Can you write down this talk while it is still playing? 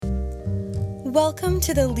Welcome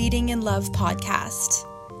to the Leading in Love podcast.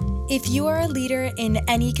 If you are a leader in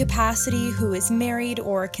any capacity who is married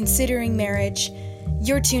or considering marriage,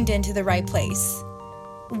 you're tuned into the right place.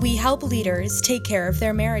 We help leaders take care of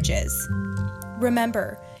their marriages.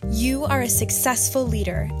 Remember, you are a successful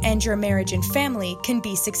leader and your marriage and family can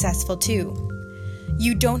be successful too.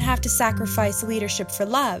 You don't have to sacrifice leadership for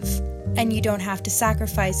love, and you don't have to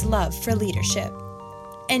sacrifice love for leadership.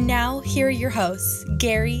 And now, here are your hosts,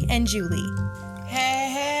 Gary and Julie.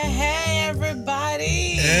 Hey,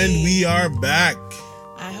 everybody. And we are back.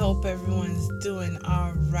 I hope everyone's doing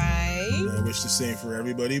all right. I wish the same for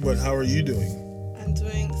everybody, but how are you doing? I'm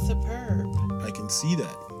doing superb. I can see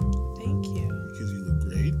that. Thank you. Because you look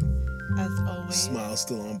great. As always. Smile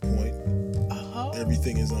still on point. Uh-huh.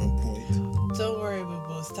 Everything is on point. Don't worry,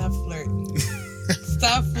 boo-boo. Stop flirting.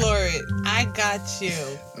 Stop flirting. I got you.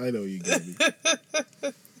 I know you get me.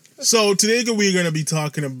 So today we're going to be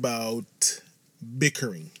talking about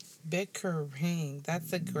bickering. Bickering.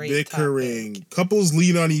 That's a great Bickering. topic. Couples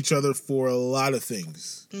lean on each other for a lot of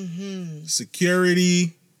things. Mm-hmm.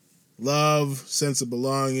 Security, love, sense of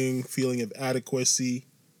belonging, feeling of adequacy,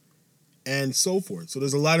 and so forth. So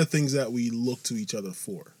there's a lot of things that we look to each other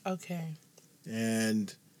for. Okay.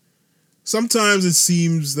 And sometimes it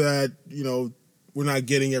seems that, we're not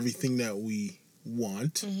getting everything that we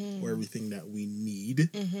want or everything that we need.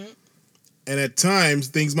 Mm-hmm. And at times,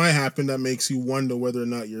 things might happen that makes you wonder whether or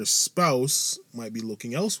not your spouse might be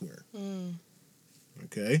looking elsewhere.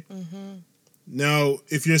 Okay? Mm-hmm. Now,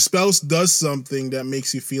 if your spouse does something that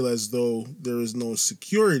makes you feel as though there is no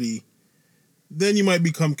security, then you might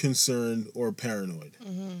become concerned or paranoid.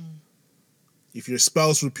 Mm-hmm. If your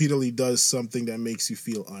spouse repeatedly does something that makes you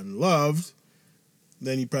feel unloved,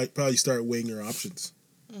 then you probably start weighing your options.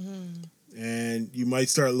 Mm-hmm. And you might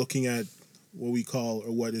start looking at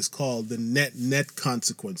what is called the net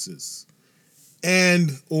consequences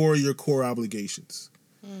and or your core obligations.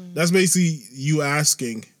 That's basically you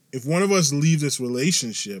asking, if one of us leaves this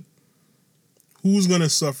relationship, who's going to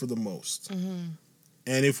suffer the most? And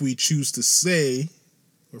if we choose to stay,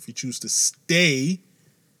 or if we choose to stay,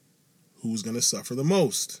 who's going to suffer the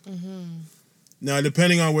most? Now,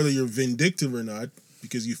 depending on whether you're vindictive or not,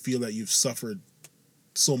 because you feel that you've suffered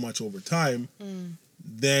so much over time,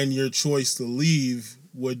 then your choice to leave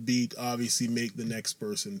would be to obviously make the next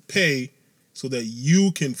person pay so that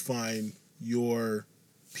you can find your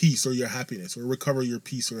peace or your happiness or recover your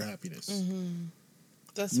peace or happiness.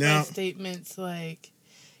 That's why statements like,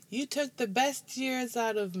 you took the best years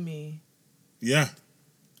out of me. Yeah.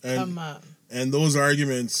 Come on. And those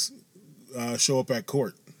arguments show up at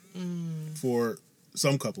court for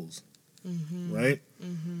some couples, right?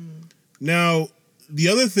 Now, the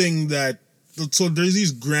other thing so there's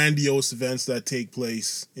these grandiose events that take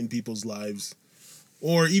place in people's lives,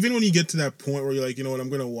 or even when you get to that point where you're like, you know what, I'm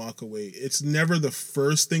going to walk away. It's never the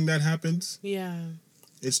first thing that happens. Yeah.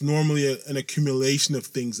 It's normally an accumulation of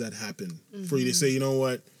things that happen for you to say, you know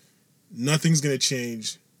what, nothing's going to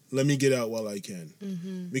change. Let me get out while I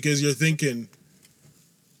can. Because you're thinking,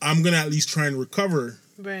 I'm going to at least try and recover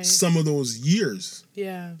some of those years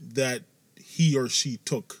that he or she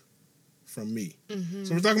took from me.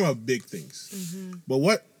 So we're talking about big things. But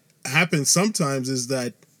what happens sometimes is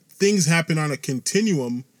that things happen on a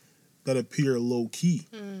continuum that appear low key.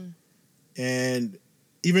 And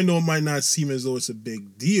even though it might not seem as though it's a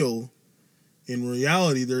big deal, in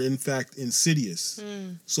reality, they're in fact insidious.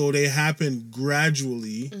 So they happen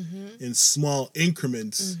gradually in small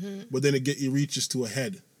increments, but then it reaches to a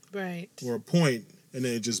head or a point, and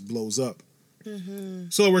then it just blows up.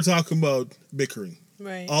 So we're talking about bickering.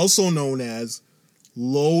 Also known as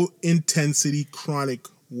low-intensity chronic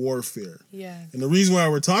warfare. And the reason why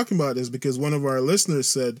we're talking about this is because one of our listeners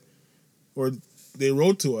said, or they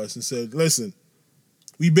wrote to us and said, listen,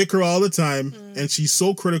 we bicker all the time, and she's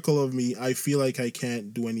so critical of me, I feel like I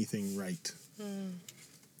can't do anything right.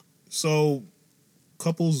 So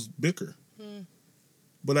couples bicker.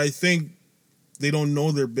 But I think they don't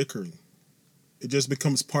know they're bickering. It just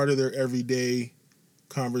becomes part of their everyday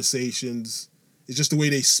conversations. It's just the way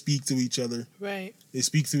they speak to each other. They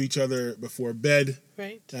speak to each other before bed,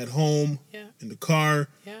 at home, in the car,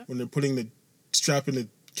 when they're strapping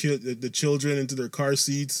the children into their car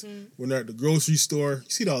seats, when they're at the grocery store. You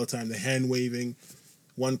see it all the time, the hand waving.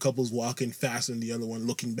 One couple's walking faster than the other one,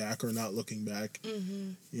 looking back or not looking back.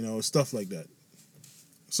 Stuff like that.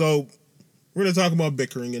 So we're going to talk about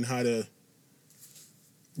bickering and how to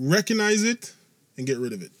recognize it and get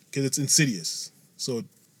rid of it, because it's insidious. So it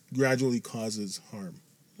gradually causes harm.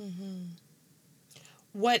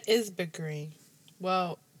 What is bickering?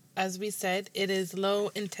 Well, as we said, it is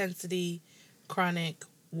low intensity chronic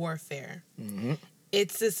warfare. Mm-hmm.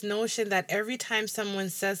 It's this notion that every time someone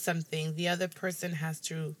says something, the other person has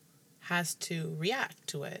to react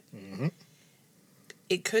to it. Mm-hmm.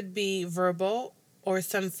 It could be verbal or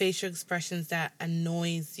some facial expressions that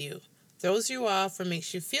annoys you, throws you off, or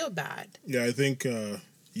makes you feel bad. Yeah, I think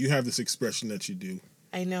you have this expression that you do.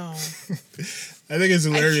 I know. I think it's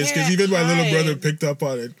hilarious because even my little brother picked up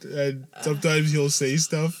on it. And sometimes he'll say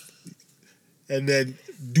stuff and then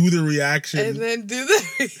do the reaction.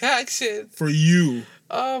 For you.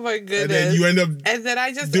 Oh my goodness. And then you end up. And then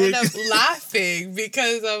I just end up laughing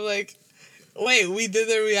because I'm like, wait, we did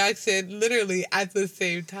the reaction literally at the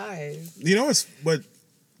same time. You know, but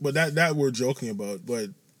that we're joking about, but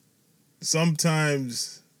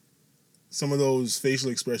sometimes some of those facial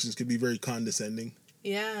expressions can be very condescending.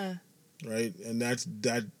 Yeah. Right? And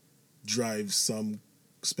that drives some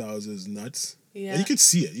spouses nuts. Yeah. And you can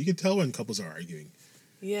see it. You can tell when couples are arguing.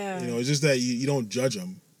 Yeah. You know, it's just that you don't judge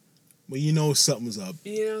them. But you know something's up.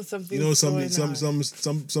 You know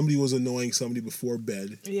somebody was annoying somebody before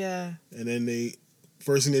bed. Yeah. And then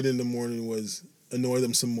first thing they did in the morning was annoy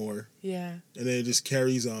them some more. Yeah. And then it just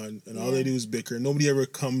carries on, and all they do is bicker. Nobody ever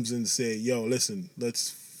comes and say, "Yo, listen, let's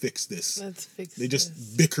fix this." They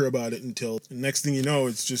just bicker about it until next thing you know,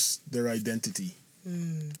 it's just their identity.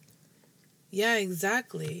 Yeah,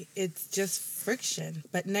 exactly. It's just friction,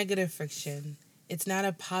 but negative friction. It's not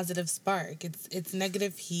a positive spark. It's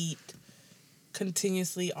negative heat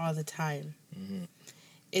continuously all the time. Mm-hmm.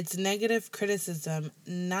 It's negative criticism,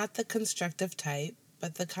 not the constructive type,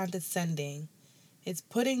 but the condescending. It's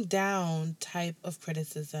putting down type of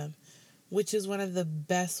criticism, which is one of the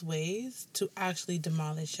best ways to actually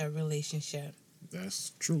demolish a relationship.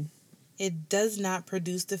 That's true. It does not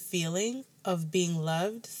produce the feeling of being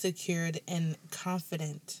loved, secured, and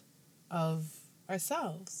confident of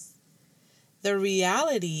ourselves. The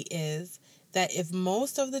reality is that if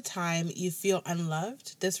most of the time you feel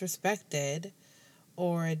unloved, disrespected,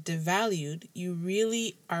 or devalued, you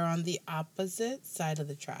really are on the opposite side of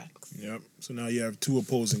the tracks. Yep. So now you have two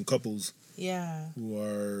opposing couples. Yeah.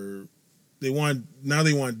 They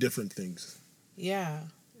want different things. Yeah.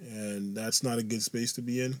 And that's not a good space to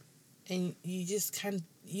be in. And you just kind of,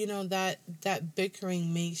 that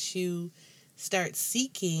bickering makes you start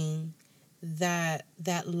seeking that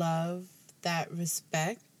love, that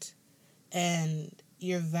respect, and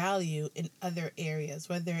your value in other areas,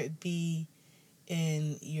 whether it be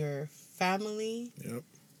in your family,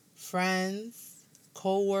 friends,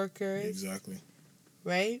 co-workers. Exactly.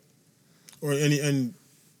 Right? And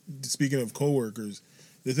speaking of co-workers,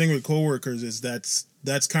 the thing with co-workers is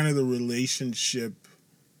that's kind of the relationship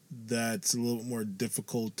that's a little bit more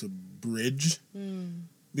difficult to bridge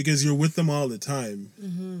because you're with them all the time.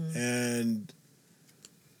 Mm-hmm. And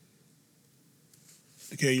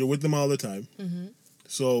you're with them all the time. Mm-hmm.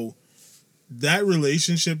 So that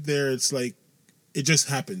relationship there, it's like it just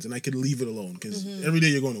happens, and I could leave it alone because every day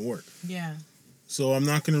you're going to work. Yeah. So I'm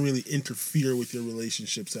not going to really interfere with your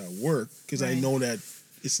relationships at work because I know that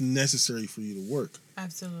it's necessary for you to work.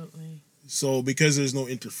 Absolutely. So because there's no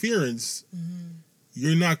interference,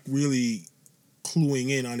 you're not really cluing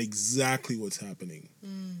in on exactly what's happening.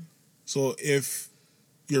 So if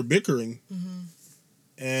you're bickering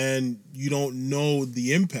and you don't know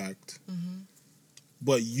the impact,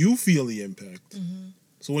 but you feel the impact.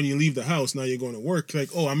 So when you leave the house, now you're going to work. Like,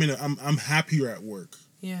 oh, I'm happier at work.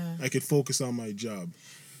 Yeah. I could focus on my job.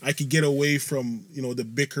 I could get away from the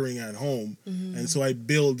bickering at home, and so I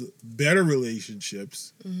build better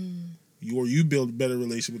relationships. You build better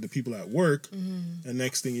relationship with the people at work, and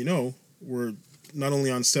next thing you know, we're not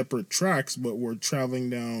only on separate tracks, but we're traveling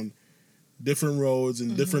down different roads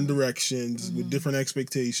in different directions with different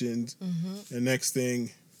expectations. And next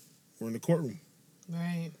thing, we're in the courtroom.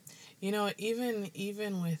 Right.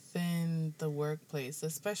 Even within the workplace,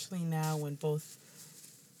 especially now when both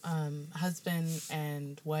husband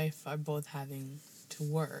and wife are both having to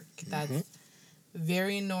work, that's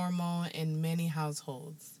very normal in many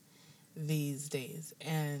households these days.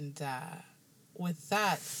 And with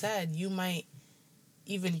that said, you might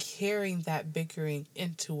even carrying that bickering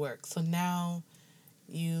into work. So now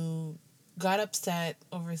you got upset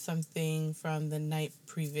over something from the night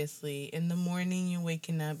previously. In the morning, you're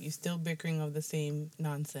waking up, you're still bickering over the same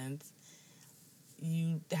nonsense.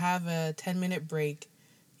 You have a 10-minute break.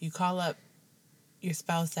 You call up your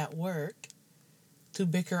spouse at work to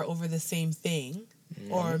bicker over the same thing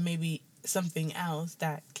or maybe something else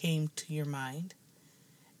that came to your mind.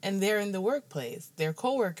 And they're in the workplace. They're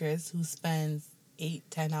coworkers who spend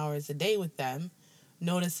 8-10 hours a day with them,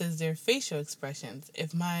 notices their facial expressions.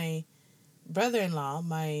 If my brother-in-law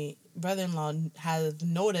has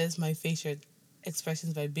noticed my facial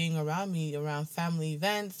expressions by being around me, around family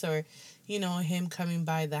events, or, him coming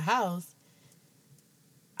by the house,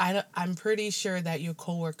 I'm pretty sure that your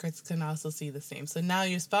coworkers can also see the same. So now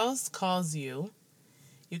your spouse calls you,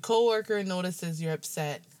 your coworker notices you're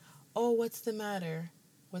upset. Oh, what's the matter?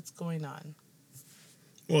 What's going on?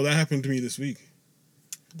 Well, that happened to me this week.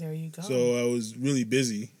 There you go. So I was really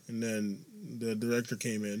busy, and then the director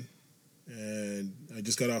came in, and I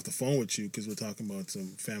just got off the phone with you because we're talking about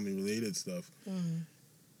some family-related stuff. Mm.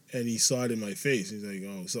 And he saw it in my face. He's like,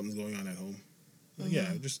 "Oh, something's going on at home." Mm-hmm. Yeah,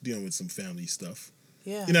 I'm just dealing with some family stuff.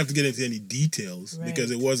 Yeah. You didn't have to get into any details Right. because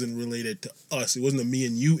it wasn't related to us. It wasn't a me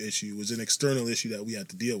and you issue. It was an external issue that we had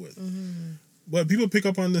to deal with. Mm-hmm. But people pick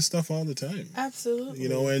up on this stuff all the time. Absolutely.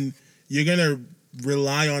 And you're going to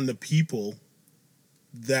rely on the people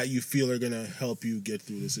that you feel are going to help you get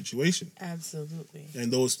through the situation. Absolutely.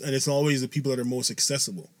 And it's always the people that are most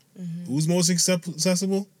accessible. Mm-hmm. Who's most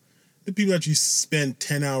accessible? The people that you spend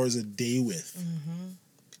 10 hours a day with. Mm-hmm.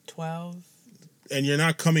 12. And you're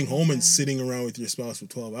not coming home and sitting around with your spouse for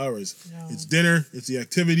 12 hours. No. It's dinner, it's the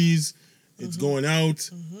activities, it's going out,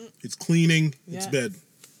 it's cleaning, it's bed.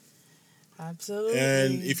 Absolutely.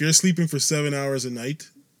 And if you're sleeping for 7 hours a night,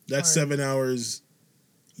 that's 7 hours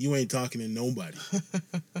you ain't talking to nobody.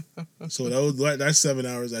 So that's 7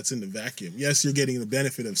 hours that's in the vacuum. Yes, you're getting the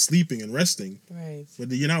benefit of sleeping and resting, right. but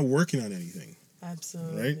you're not working on anything.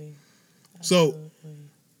 Absolutely. Right? So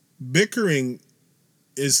bickering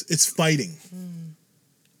it's fighting.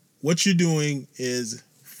 What you're doing is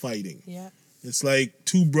fighting. Yeah. It's like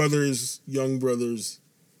two young brothers,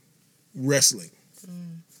 wrestling.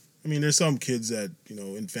 I mean, there's some kids that,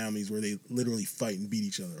 in families where they literally fight and beat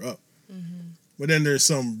each other up. Mm-hmm. But then there's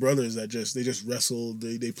some brothers that they just wrestle,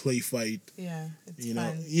 they play fight. Yeah, it's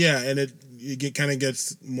fun. Yeah, and it kind of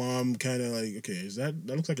gets mom kind of like, okay, that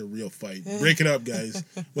looks like a real fight. Break it up, guys.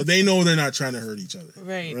 But they know they're not trying to hurt each other.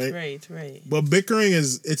 Right. But bickering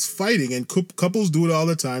it's fighting, and couples do it all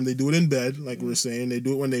the time. They do it in bed, like we were saying. They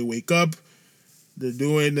do it when they wake up. They're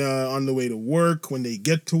doing on the way to work, when they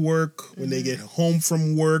get to work, when they get home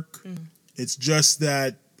from work. It's just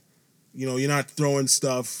that, you're not throwing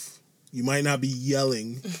stuff. You might not be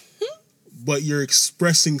yelling, but you're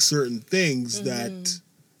expressing certain things that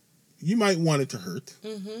you might want it to hurt.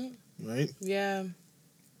 Right? Yeah.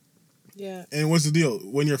 Yeah. And what's the deal?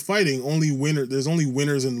 When you're fighting, there's only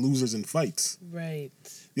winners and losers in fights. Right.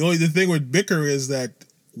 The thing with bicker is that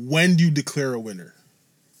when do you declare a winner?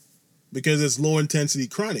 Because it's low intensity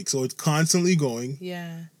chronic, so it's constantly going.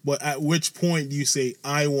 Yeah. But at which point do you say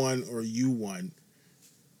I won or you won?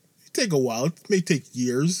 It take a while. It may take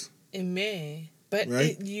years. It may, but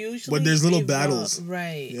right? It usually. But there's little battles,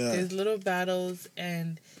 right? Yeah. There's little battles,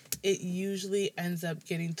 and it usually ends up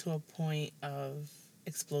getting to a point of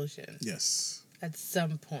explosion. Yes. At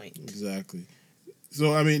some point. Exactly.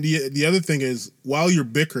 So I mean, the other thing is, while you're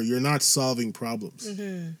bickering, you're not solving problems.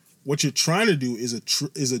 Mm-hmm. What you're trying to do is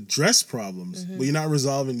address problems, but you're not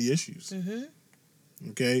resolving the issues.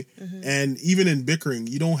 Mm-hmm. Okay? Mm-hmm. And even in bickering,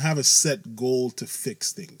 you don't have a set goal to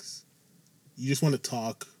fix things. You just want to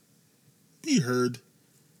talk, be heard,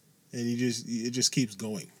 and it just keeps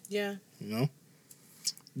going. Yeah.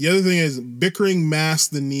 The other thing is, bickering masks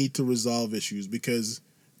the need to resolve issues because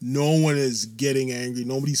no one is getting angry,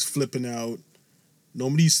 nobody's flipping out,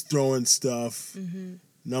 nobody's throwing stuff. Mm-hmm.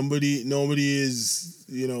 Nobody is,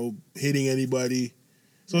 hitting anybody.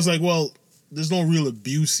 So it's like, well, there's no real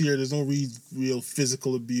abuse here. There's no real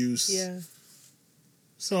physical abuse. Yeah.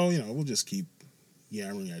 So, we'll just keep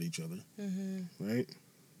yammering at each other. Mm-hmm. Right?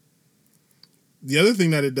 The other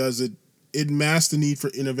thing that it does, it masks the need for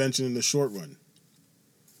intervention in the short run.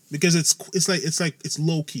 Because it's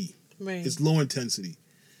low key. Right. It's low intensity.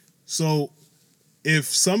 So if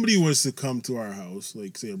somebody was to come to our house,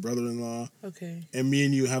 like say a brother-in-law, okay, and me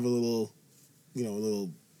and you have a little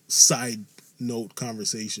side note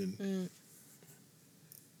conversation,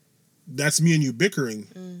 that's me and you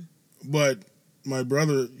bickering. But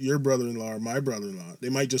your brother-in-law or my brother-in-law, they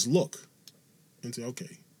might just look and say,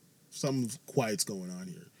 okay, something quiet's going on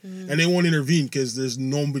here. And they won't intervene because there's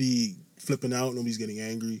nobody flipping out, nobody's getting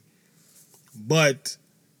angry. But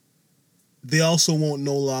they also won't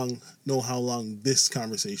know how long this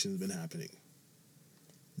conversation's been happening.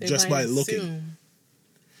 Just by looking.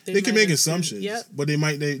 They can make assumptions, but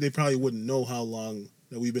they probably wouldn't know how long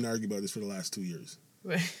that we've been arguing about this for the last 2 years.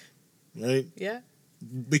 Right. Right? Yeah.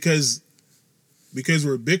 Because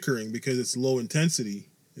we're bickering, because it's low intensity,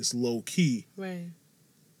 it's low key. Right.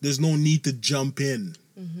 There's no need to jump in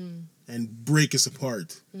and break us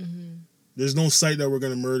apart. There's no sight that we're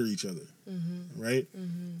going to murder each other. Right?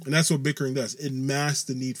 And that's what bickering does. It masks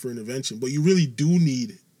the need for intervention. But you really do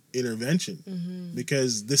need intervention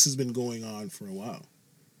because this has been going on for a while.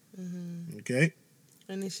 Okay?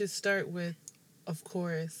 And it should start with, of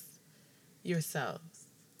course, yourselves,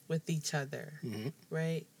 with each other,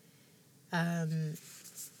 right?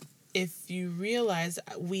 If you realize,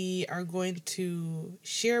 we are going to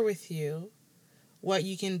share with you what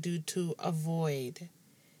you can do to avoid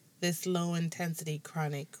this low-intensity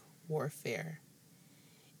chronic warfare.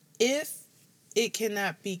 If it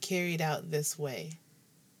cannot be carried out this way,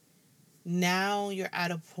 now you're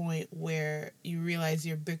at a point where you realize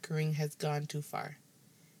your bickering has gone too far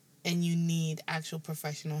and you need actual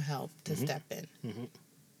professional help to step in.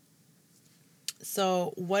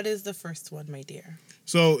 So what is the first one, my dear?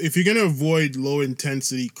 So if you're going to avoid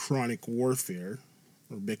low-intensity chronic warfare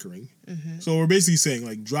or bickering, so we're basically saying,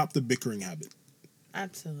 like, drop the bickering habit.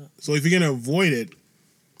 Absolutely. So if you're going to avoid it,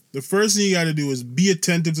 the first thing you got to do is be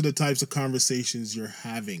attentive to the types of conversations you're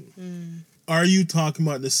having. Are you talking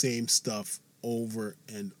about the same stuff over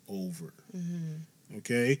and over?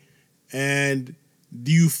 Okay? And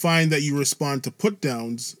do you find that you respond to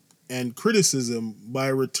put-downs and criticism by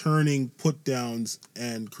returning put-downs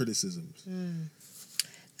and criticisms?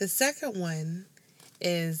 The second one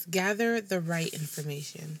is gather the right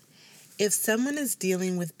information. If someone is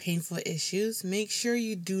dealing with painful issues, make sure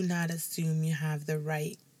you do not assume you have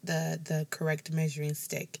the correct measuring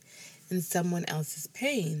stick in someone else's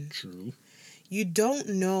pain. True. You don't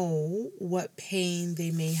know what pain they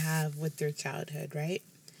may have with their childhood, right?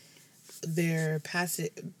 Their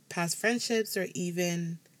past friendships, or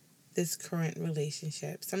even this current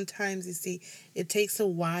relationship. Sometimes, you see, it takes a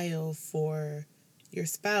while for your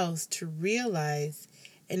spouse to realize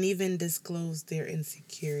and even disclose their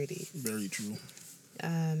insecurities. Very true.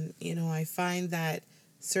 I find that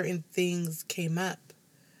certain things came up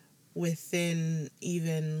within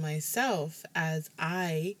even myself as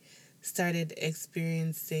I started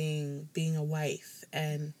experiencing being a wife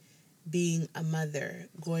and being a mother,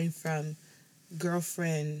 going from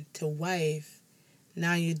girlfriend to wife.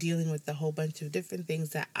 Now you're dealing with a whole bunch of different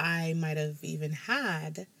things that I might have even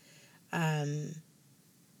had,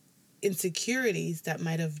 insecurities that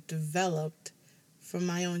might have developed from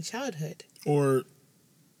my own childhood. Or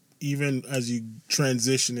even as you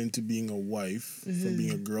transition into being a wife from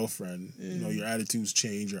being a girlfriend, your attitudes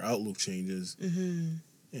change, your outlook changes,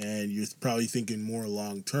 and you're probably thinking more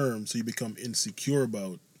long term, so you become insecure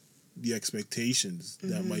about the expectations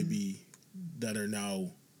that are now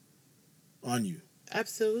on you.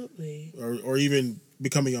 Absolutely. Or even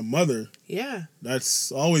becoming a mother. Yeah.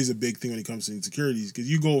 That's always a big thing when it comes to insecurities, because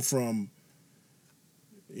you go from,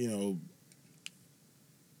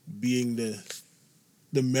 being the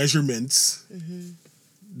measurements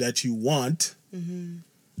that you want,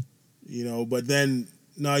 but then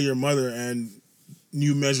now you're a mother and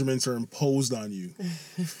new measurements are imposed on you.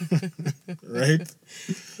 Right?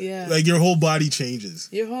 Yeah. Like your whole body changes.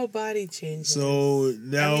 Your whole body changes. So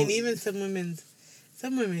now, even some women's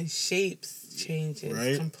shapes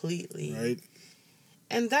changes completely. Right.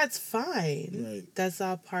 And that's fine. Right. That's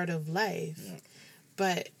all part of life. Yeah.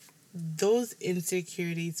 But those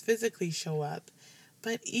insecurities physically show up.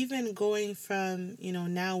 But even going from,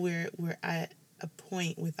 now we're at a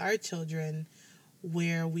point with our children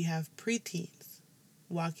where we have preteens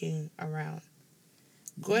walking around.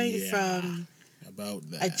 Going from about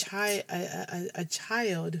that. a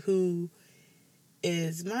child who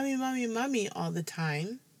is mommy, mommy, mommy all the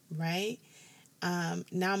time, right?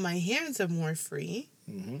 Now my hands are more free,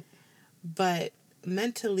 but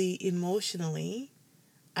mentally, emotionally,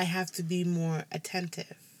 I have to be more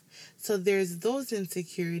attentive. So there's those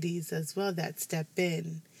insecurities as well that step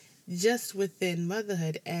in just within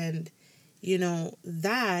motherhood. And,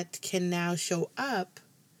 that can now show up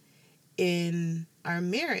in our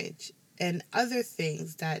marriage and other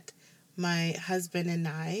things that my husband and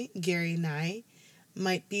I, Gary and I,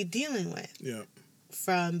 might be dealing with. Yeah.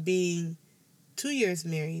 From being 2 years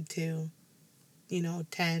married to,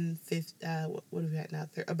 10, 15, what are we at now?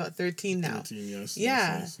 About 13 now. 13, yes.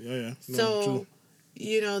 Yeah. Yes. Yeah. No, so, true.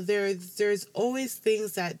 there's always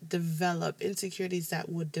things that develop, insecurities that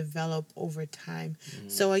would develop over time.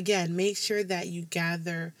 So again, make sure that you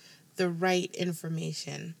gather the right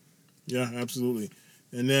information. Yeah, absolutely.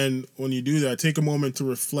 And then when you do that, take a moment to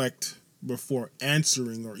reflect before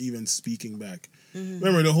answering or even speaking back.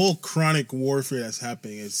 Remember, the whole chronic warfare that's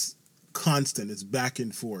happening is constant. It's back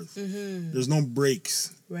and forth. There's no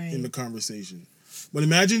breaks in the conversation. But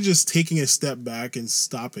imagine just taking a step back and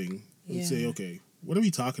stopping and say, okay, what are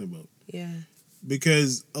we talking about? Yeah.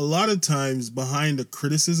 Because a lot of times behind a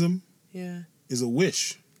criticism is a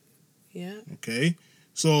wish. Yeah. Okay?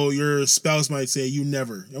 So your spouse might say you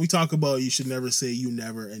never. And we talk about you should never say you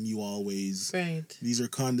never and you always. Right. These are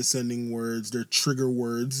condescending words. They're trigger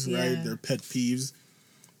words, right? Yeah. They're pet peeves.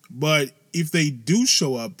 But if they do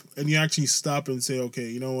show up and you actually stop and say, okay,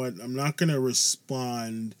 you know what? I'm not going to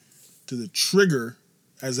respond to the trigger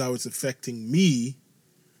as how it's affecting me,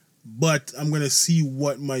 but I'm going to see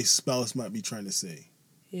what my spouse might be trying to say.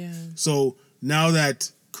 Yeah. So now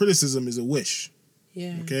that criticism is a wish,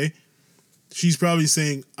 Yeah. okay? She's probably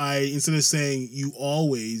saying, instead of saying you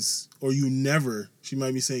always or you never, she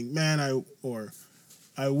might be saying, man, I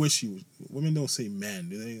wish you. Women don't say man,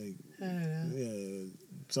 do they? Like, I don't know. yeah,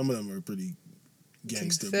 some of them are pretty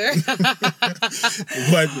gangster. Gangster.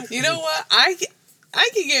 But You know what? I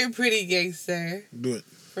can get pretty gangster. do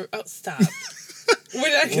it. Stop. We're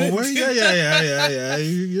not gonna do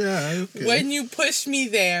Yeah. Okay. When you push me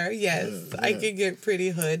there, yes, I can get pretty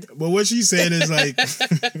hood. But what she's saying is like,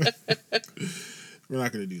 we're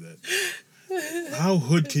not gonna do that. How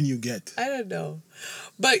hood can you get? I don't know.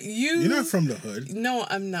 But You're not from the hood. No,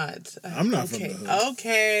 I'm not. I'm not from the hood.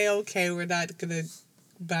 Okay, we're not gonna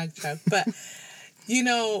backtrack. But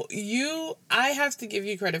I have to give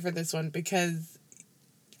you credit for this one because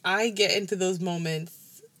I get into those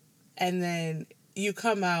moments and then you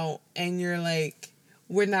come out and you're like,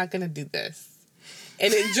 we're not gonna do this.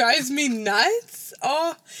 And it drives me nuts.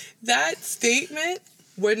 Oh, that statement,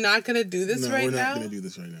 we're not gonna do this right now. We're not gonna do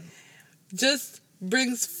this right now. Just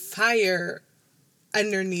brings fire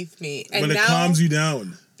underneath me. And but it calms you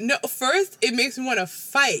down. No, first it makes me want to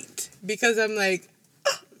fight because I'm like,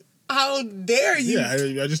 how dare you?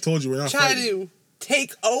 Yeah, I just told you we're not try fighting. to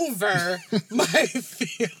take over my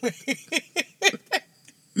feelings.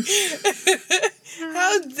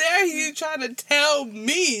 How dare you try to tell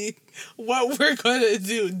me what we're gonna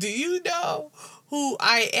do? Do you know who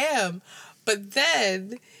I am? But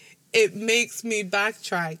then it makes me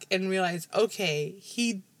backtrack and realize, okay,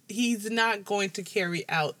 he's not going to carry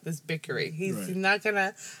out this bickering. He's not going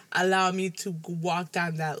to allow me to walk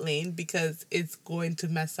down that lane because it's going to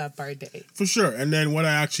mess up our day. For sure. And then what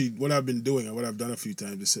I've been doing and what I've done a few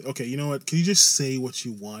times is say, okay, you know what? Can you just say what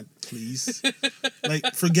you want, please?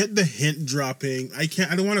 Like, forget the hint dropping. I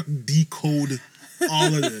don't want to decode all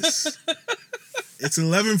of this. It's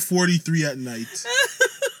 11:43 at night.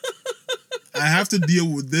 I have to deal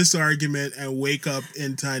with this argument and wake up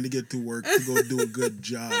in time to get to work to go do a good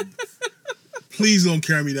job. Please don't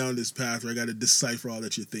carry me down this path where I got to decipher all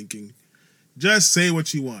that you're thinking. Just say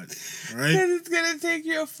what you want, all right? And it's going to take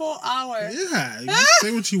you a full hour. Yeah, just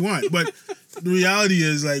say what you want. But the reality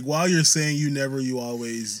is, like, while you're saying you never, you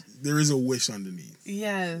always, there is a wish underneath.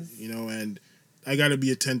 Yes. And I got to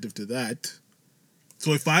be attentive to that.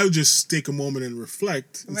 So if I would just take a moment and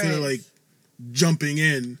reflect, instead of, like, jumping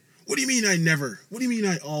in, what do you mean I never? What do you mean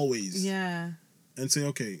I always? Yeah. And say,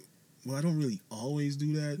 okay, well, I don't really always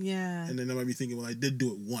do that. Yeah. And then I might be thinking, well, I did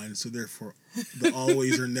do it once, so therefore the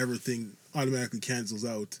always or never thing automatically cancels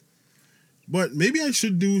out. But maybe I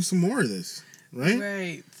should do some more of this, right?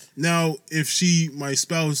 Right. Now, if my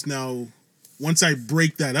spouse now, once I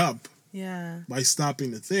break that up by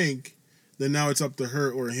stopping to think, then now it's up to her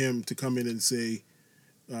or him to come in and say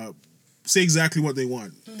exactly what they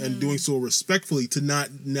want, and doing so respectfully to not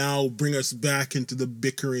now bring us back into the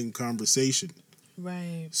bickering conversation.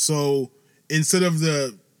 Right. So instead of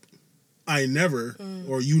the I never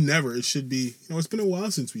or you never, it should be, it's been a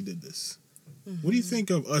while since we did this. What do you think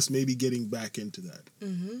of us maybe getting back into that?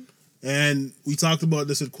 And we talked about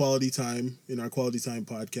this at Quality Time in our Quality Time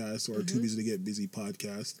podcast or Too Busy to Get Busy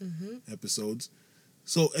podcast episodes.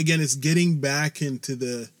 So again, it's getting back into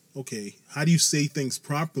the, okay, how do you say things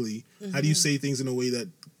properly? How do you say things in a way that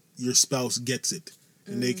your spouse gets it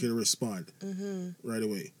and they can respond right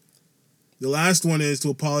away? The last one is to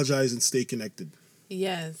apologize and stay connected.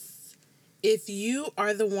 Yes. If you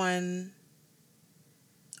are the one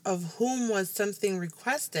of whom was something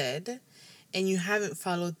requested and you haven't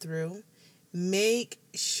followed through, make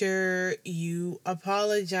sure you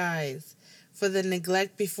apologize for the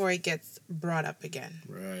neglect before it gets brought up again.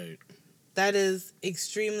 Right. That is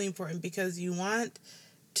extremely important because you want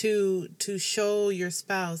to show your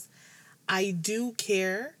spouse, I do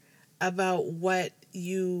care about what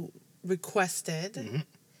you requested.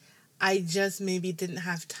 I just maybe didn't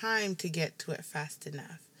have time to get to it fast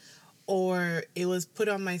enough. Or it was put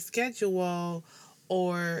on my schedule,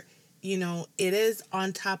 or, it is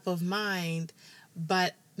on top of mind,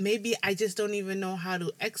 but maybe I just don't even know how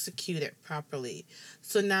to execute it properly.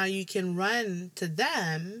 So now you can run to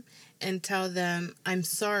them and tell them, I'm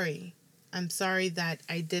sorry. I'm sorry that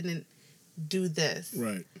I didn't do this.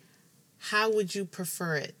 Right. How would you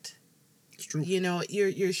prefer it? It's true. You know,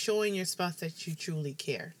 you're showing your spouse that you truly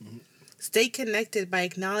care. Stay connected by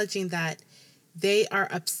acknowledging that they are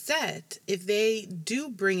upset if they do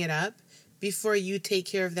bring it up before you take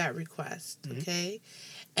care of that request, okay?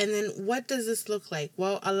 And then what does this look like?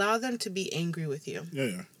 Well, allow them to be angry with you.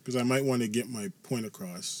 Yeah. Because I might want to get my point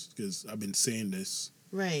across because I've been saying this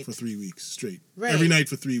for 3 weeks straight. Right. Every night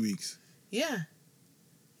for 3 weeks. Yeah.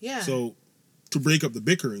 Yeah. So to break up the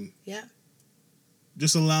bickering, yeah.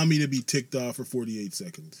 just allow me to be ticked off for 48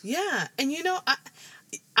 seconds. Yeah. And you know,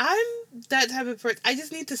 I'm that type of person. I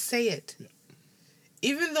just need to say it. Yeah.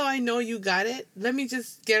 Even though I know you got it, let me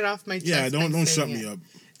just get it off my chest. Yeah, don't shut me up.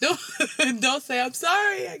 Don't say, I'm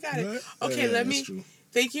sorry, I got it. Okay, let me...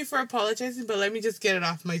 Thank you for apologizing, but let me just get it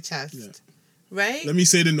off my chest. Yeah. Right? Let me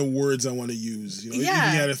say it in the words I want to use. You know,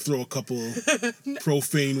 yeah. You got to throw a couple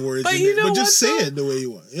profane words but in you there. Know but just say though? it the way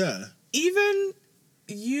you want. Yeah. Even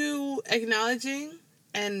you acknowledging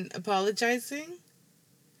and apologizing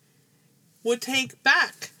would take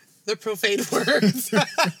back the profane words.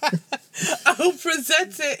 I'll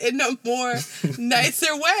present it in a more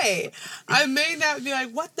nicer way. I may not be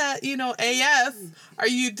like, what the, AF are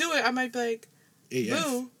you doing? I might be like, AF.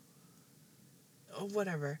 boo. Oh,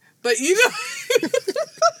 whatever. But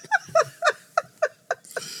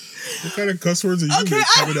what kind of cuss words are you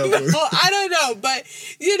coming up with? I don't know, but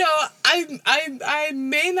I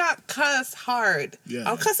may not cuss hard. Yeah.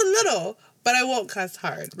 I'll cuss a little, but I won't cuss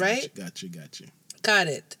hard, right? Gotcha. Got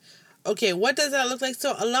it. Okay, what does that look like?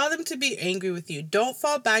 So allow them to be angry with you. Don't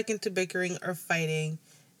fall back into bickering or fighting,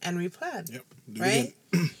 and replan. Yep. Right?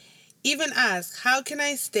 Even ask, how can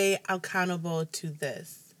I stay accountable to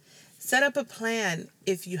this? Set up a plan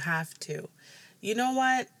if you have to. You know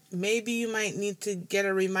what? Maybe you might need to get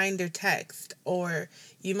a reminder text, or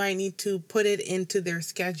you might need to put it into their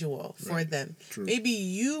schedule for them. True. Maybe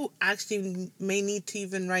you actually may need to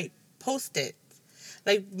even write Post-it.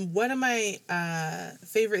 Like, one of my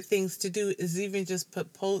favorite things to do is even just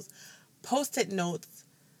put Post-it notes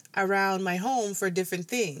around my home for different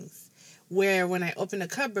things, where when I open a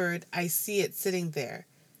cupboard, I see it sitting there.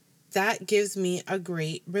 That gives me a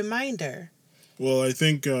great reminder. Well, I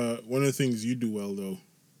think one of the things you do well, though,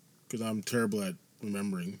 because I'm terrible at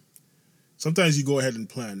remembering, sometimes you go ahead and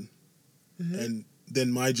plan, and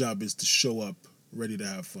then my job is to show up ready to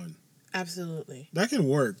have fun. Absolutely. That can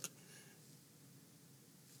work.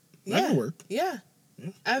 That can work. Yeah.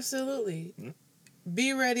 Absolutely. Yeah.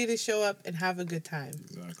 Be ready to show up and have a good time.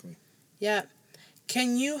 Exactly. Yeah.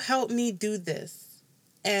 Can you help me do this?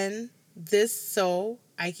 And this so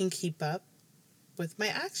I can keep up with my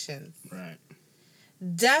actions. Right.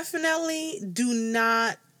 Definitely do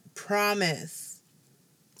not promise.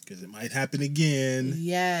 Because it might happen again.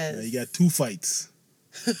 Yes. Now you got 2 fights.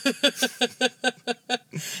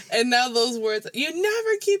 And now those words, you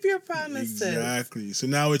never keep your promises. Exactly. So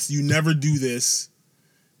now it's you never do this,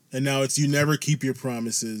 and now it's you never keep your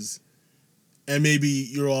promises, and maybe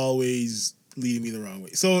you're always leading me the wrong way.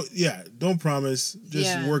 So yeah, don't promise.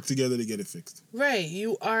 Just work together to get it fixed. Right.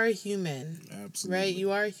 You are human. Absolutely. Right.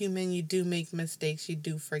 You are human. You do make mistakes. You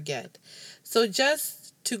do forget. So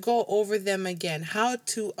just to go over them again, how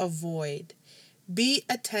to avoid. Be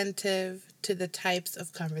attentive to the types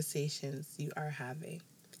of conversations you are having.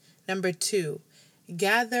 Number 2,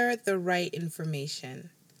 gather the right information.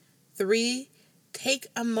 3, take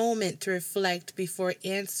a moment to reflect before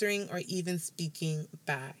answering or even speaking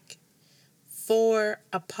back. 4,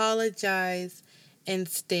 apologize and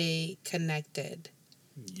stay connected.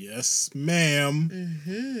 Yes,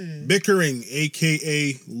 ma'am. Bickering,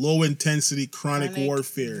 a.k.a. low-intensity chronic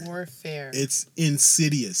warfare. It's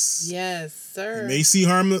insidious. Yes, sir. It may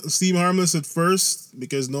seem harmless at first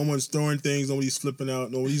because no one's throwing things, nobody's flipping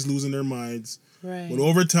out, nobody's losing their minds. Right. But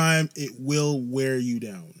over time, it will wear you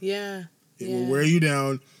down. Yeah. It will wear you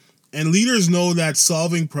down. And leaders know that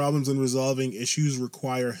solving problems and resolving issues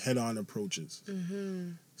require head-on approaches.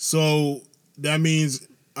 So that means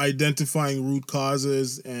identifying root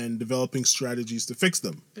causes and developing strategies to fix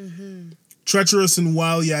them. Treacherous and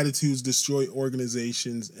wily attitudes destroy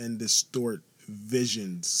organizations and distort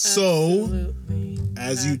visions. Absolutely. So,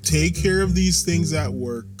 as you take care of these things at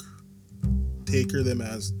work, take care of them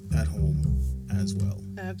at home as well.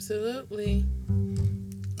 Absolutely.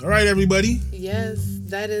 All right, everybody. Yes,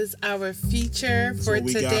 that is our feature for That's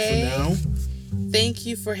what today. We got for now. Thank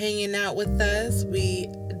you for hanging out with us. We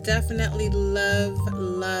definitely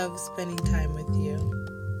love spending time with you.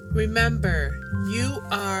 Remember, you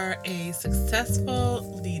are a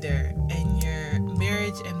successful leader, and your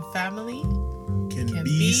marriage and family can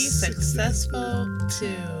be successful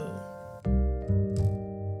too.